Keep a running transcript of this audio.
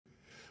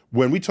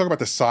When we talk about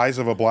the size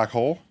of a black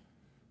hole,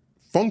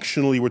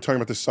 functionally, we're talking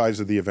about the size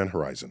of the event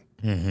horizon.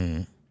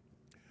 Mm-hmm.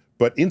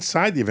 But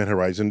inside the event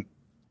horizon,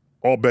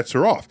 all bets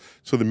are off.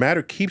 So the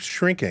matter keeps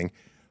shrinking.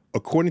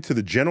 According to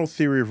the general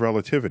theory of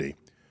relativity,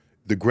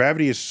 the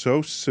gravity is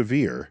so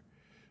severe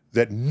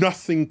that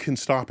nothing can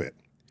stop it.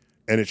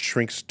 And it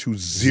shrinks to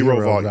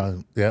zero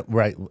volume. Yeah,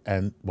 right.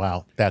 And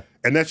wow.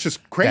 And that's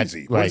just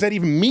crazy. What right. does that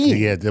even mean?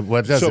 Yeah,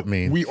 what does it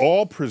mean? We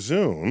all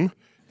presume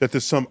that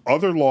there's some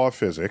other law of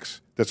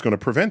physics that's going to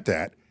prevent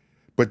that,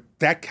 but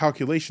that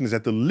calculation is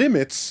at the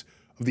limits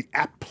of the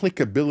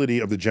applicability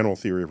of the general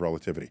theory of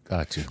relativity.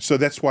 Gotcha. So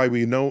that's why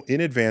we know in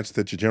advance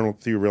that the general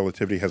theory of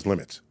relativity has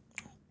limits.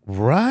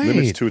 Right.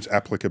 Limits to its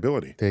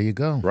applicability. There you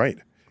go. Right.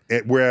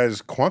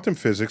 Whereas quantum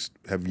physics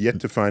have yet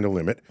to find a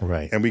limit.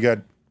 Right. And we got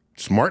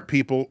smart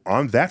people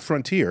on that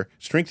frontier,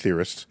 string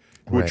theorists,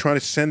 who are trying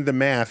to send the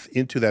math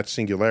into that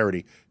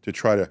singularity to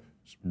try to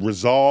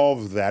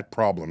resolve that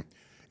problem.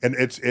 And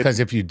it's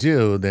because if you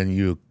do, then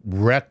you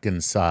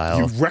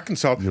reconcile.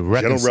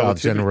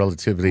 General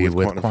relativity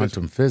with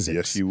quantum physics.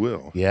 Yes, you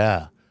will.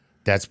 Yeah,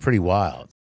 that's pretty wild.